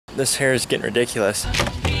this hair is getting ridiculous.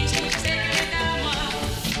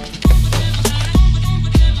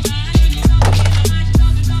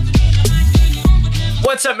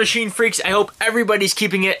 What's up, machine freaks? I hope everybody's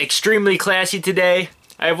keeping it extremely classy today.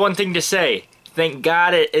 I have one thing to say. Thank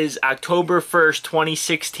God it is October 1st,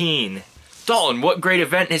 2016. Dalton, what great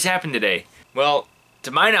event has happened today? Well,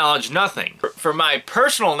 to my knowledge, nothing. For my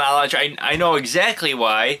personal knowledge, I know exactly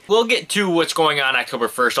why. We'll get to what's going on October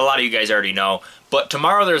 1st. A lot of you guys already know. But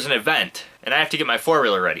tomorrow there's an event, and I have to get my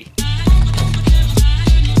four-wheeler ready.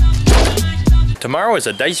 Tomorrow is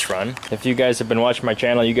a dice run. If you guys have been watching my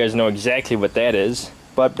channel, you guys know exactly what that is.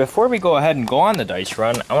 But before we go ahead and go on the dice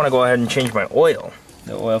run, I want to go ahead and change my oil.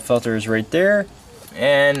 The oil filter is right there.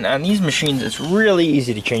 And on these machines, it's really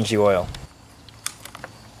easy to change the oil.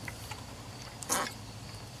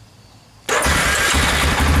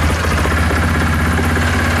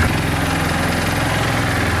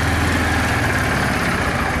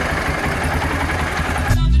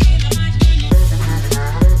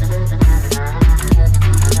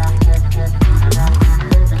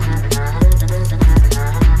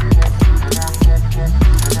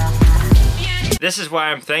 This is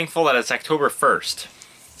why I'm thankful that it's October 1st.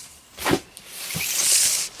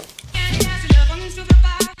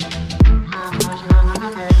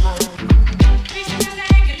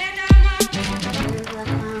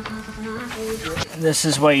 This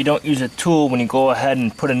is why you don't use a tool when you go ahead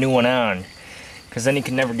and put a new one on, because then you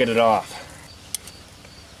can never get it off.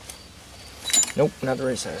 Nope, not the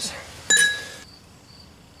right size.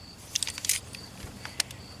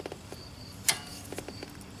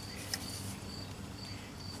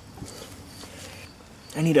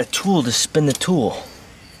 I need a tool to spin the tool.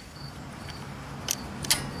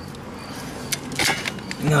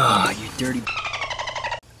 Ah, you dirty...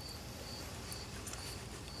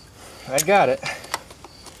 I got it.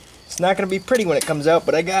 It's not gonna be pretty when it comes out,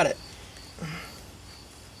 but I got it.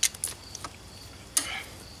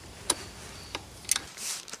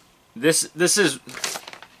 This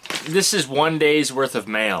is 1 day's worth of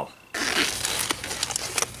mail.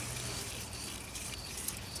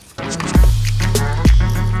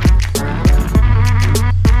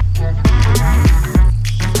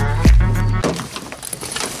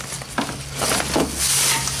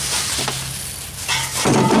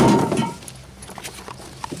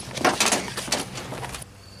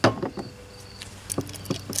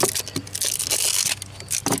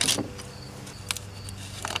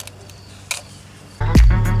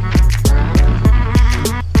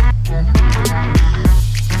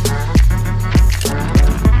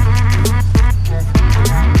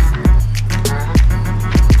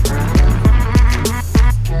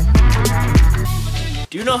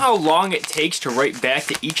 Do you know how long it takes to write back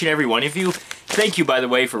to each and every one of you? Thank you, by the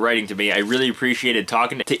way, for writing to me. I really appreciated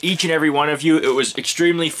talking to each and every one of you. It was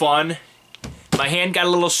extremely fun. My hand got a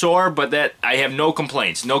little sore, but that I have no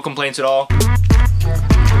complaints. No complaints at all.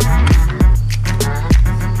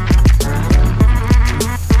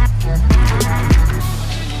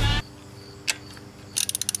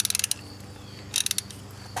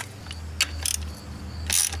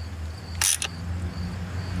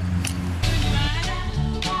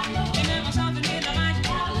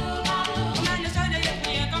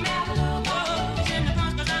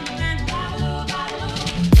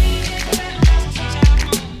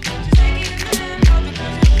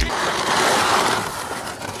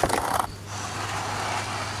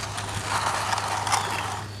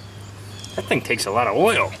 That thing takes a lot of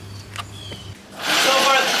oil.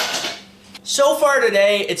 So far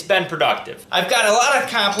today, it's been productive. I've got a lot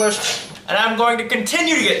accomplished, and I'm going to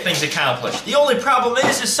continue to get things accomplished. The only problem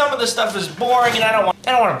is some of the stuff is boring, and I don't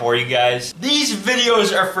want to bore you guys. These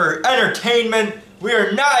videos are for entertainment. We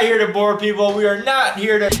are not here to bore people. We are not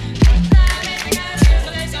here to...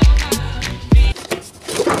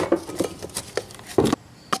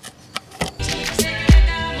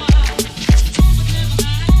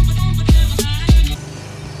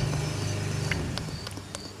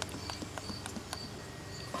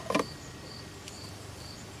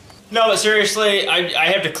 No, but seriously, I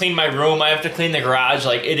have to clean my room, I have to clean the garage,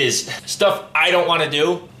 like it is stuff I don't want to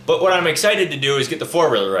do. But what I'm excited to do is get the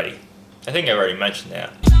four-wheeler ready. I think I already mentioned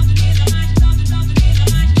that.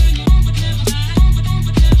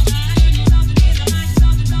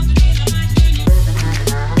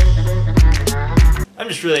 I'm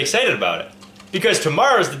just really excited about it, because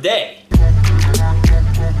tomorrow's the day.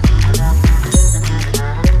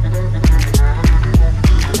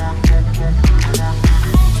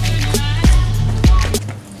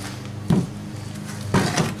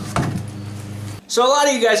 So a lot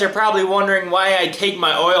of you guys are probably wondering why I take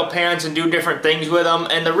my oil pans and do different things with them,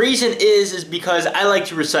 and the reason is because I like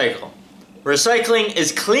to recycle. Recycling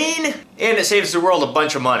is clean, and it saves the world a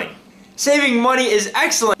bunch of money. Saving money is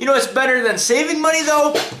excellent. You know what's better than saving money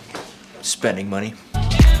though? Spending money.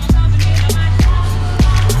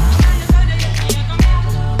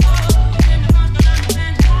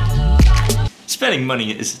 Spending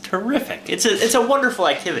money is terrific. It's a wonderful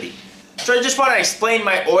activity. So I just want to explain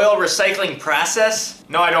my oil recycling process.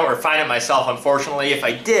 No, I don't refine it myself, unfortunately. If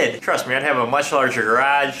I did, trust me, I'd have a much larger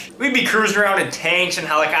garage. We'd be cruising around in tanks and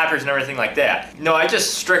helicopters and everything like that. No, I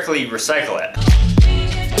just strictly recycle it.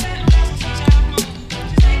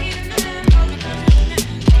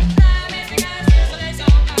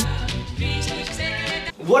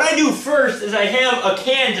 What I do first is I have a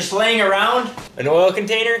can just laying around, an oil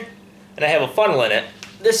container, and I have a funnel in it.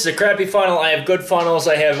 This is a crappy funnel. I have good funnels.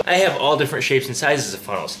 I have all different shapes and sizes of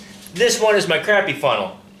funnels. This one is my crappy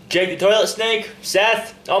funnel. Jake the Toilet Snake,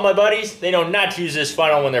 Seth, all my buddies, they know not to use this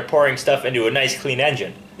funnel when they're pouring stuff into a nice clean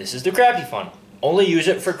engine. This is the crappy funnel. Only use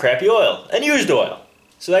it for crappy oil and used oil.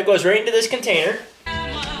 So that goes right into this container.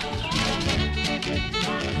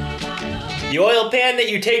 The oil pan that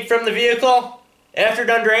you take from the vehicle, after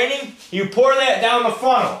done draining, you pour that down the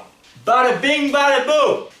funnel. Bada bing, bada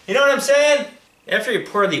boo. You know what I'm saying? After you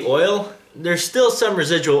pour the oil, there's still some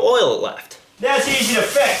residual oil left. That's easy to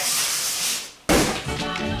fix.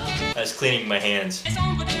 I was cleaning my hands.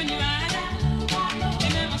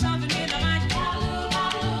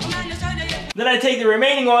 Then I take the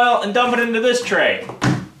remaining oil and dump it into this tray.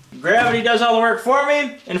 Gravity does all the work for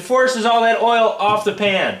me and forces all that oil off the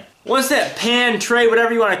pan. Once that pan, tray,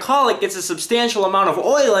 whatever you want to call it, gets a substantial amount of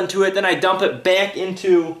oil into it, then I dump it back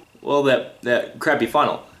into, well, that crappy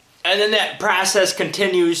funnel. And then that process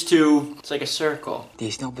continues to, it's like a circle.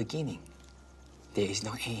 There's no beginning. There is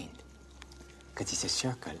no end. Because it's a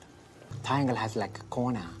circle. Triangle has like a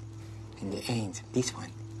corner. And the end, this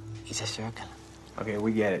one, is a circle. Okay,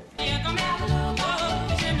 we get it.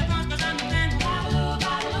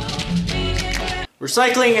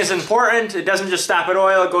 Recycling is important. It doesn't just stop at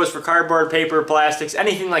oil. It goes for cardboard, paper, plastics,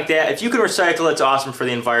 anything like that. If you can recycle, it's awesome for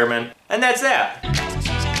the environment. And that's that.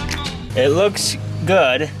 It looks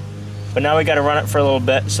good. But now we gotta run it for a little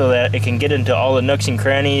bit so that it can get into all the nooks and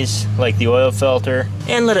crannies, like the oil filter,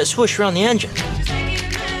 and let it swoosh around the engine.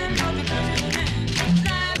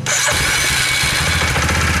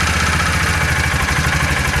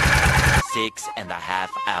 6.5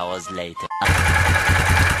 hours later.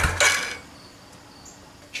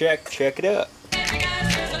 Check it out.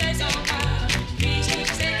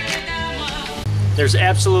 There's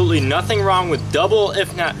absolutely nothing wrong with double,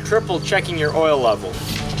 if not triple, checking your oil level.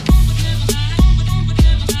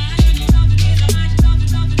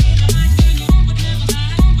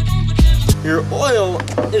 Your oil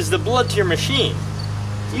is the blood to your machine.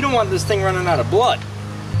 You don't want this thing running out of blood.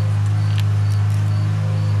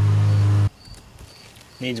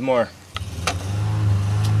 Needs more.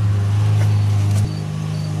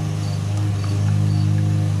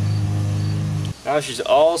 Now she's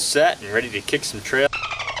all set and ready to kick some trail.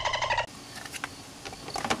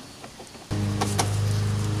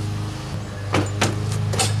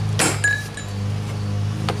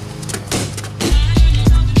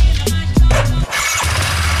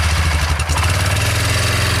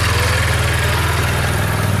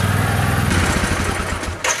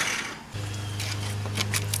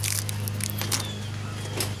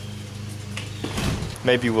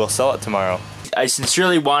 Maybe we'll sell it tomorrow. I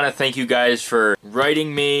sincerely want to thank you guys for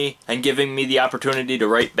writing me and giving me the opportunity to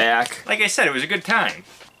write back. Like I said, it was a good time.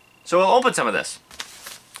 So we'll open some of this.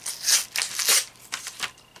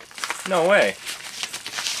 No way.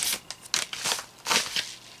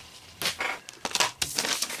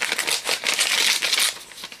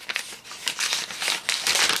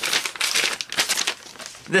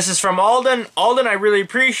 This is from Alden. Alden, I really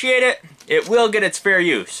appreciate it. It will get its fair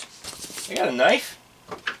use. I got a knife.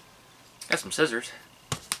 Got some scissors.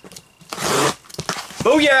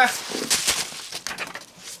 Booyah!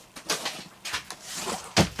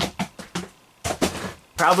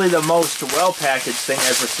 Probably the most well-packaged thing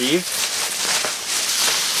I've received.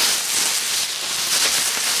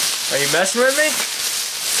 Are you messing with me?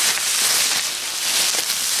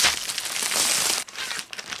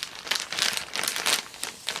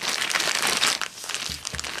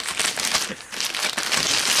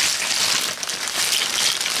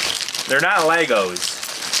 They're not Legos.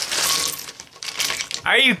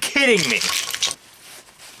 Are you kidding me?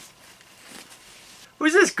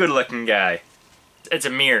 Who's this good-looking guy? It's a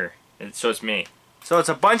mirror, so it's me. So it's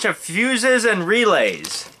a bunch of fuses and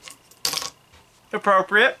relays.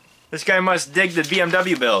 Appropriate. This guy must dig the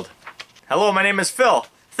BMW build. Hello, my name is Phil.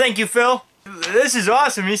 Thank you, Phil. This is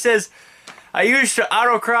awesome. He says, I used to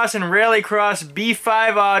autocross and rallycross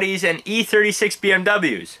B5 Audis and E36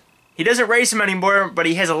 BMWs. He doesn't race them anymore, but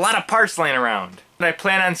he has a lot of parts laying around. And I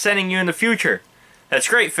plan on sending you in the future. That's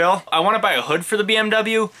great, Phil. I want to buy a hood for the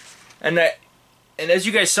BMW. And as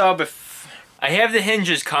you guys saw before, I have the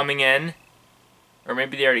hinges coming in. Or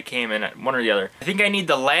maybe they already came in, one or the other. I think I need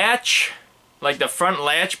the latch. Like the front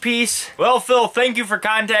latch piece. Well, Phil, thank you for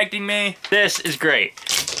contacting me. This is great.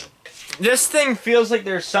 This thing feels like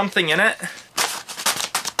there's something in it.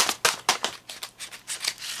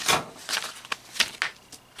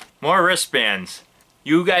 More wristbands.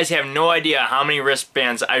 You guys have no idea how many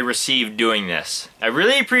wristbands I received doing this. I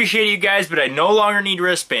really appreciate you guys, but I no longer need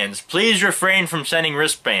wristbands. Please refrain from sending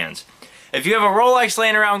wristbands. If you have a Rolex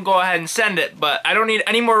laying around, go ahead and send it, but I don't need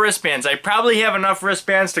any more wristbands. I probably have enough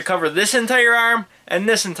wristbands to cover this entire arm and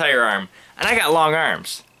this entire arm. And I got long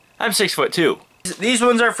arms. I'm 6'2". These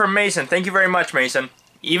ones are from Mason. Thank you very much, Mason.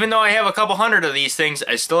 Even though I have a couple hundred of these things,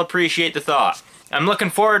 I still appreciate the thought. I'm looking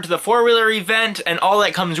forward to the four-wheeler event and all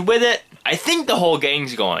that comes with it. I think the whole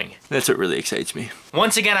gang's going. That's what really excites me.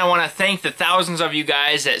 Once again, I want to thank the thousands of you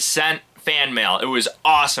guys that sent fan mail. It was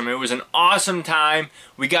awesome. It was an awesome time.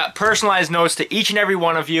 We got personalized notes to each and every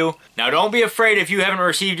one of you. Now don't be afraid if you haven't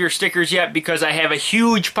received your stickers yet, because I have a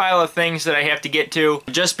huge pile of things that I have to get to.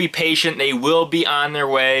 Just be patient. They will be on their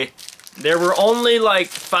way. There were only like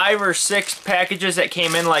 5 or 6 packages that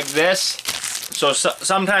came in like this. So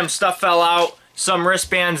sometimes stuff fell out. Some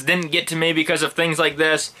wristbands didn't get to me because of things like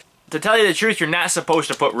this. To tell you the truth, you're not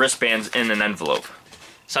supposed to put wristbands in an envelope.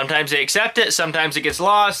 Sometimes they accept it, sometimes it gets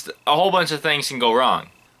lost, a whole bunch of things can go wrong.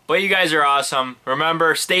 But you guys are awesome.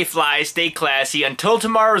 Remember, stay fly, stay classy. Until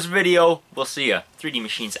tomorrow's video, we'll see ya. 3D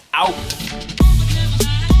Machines out.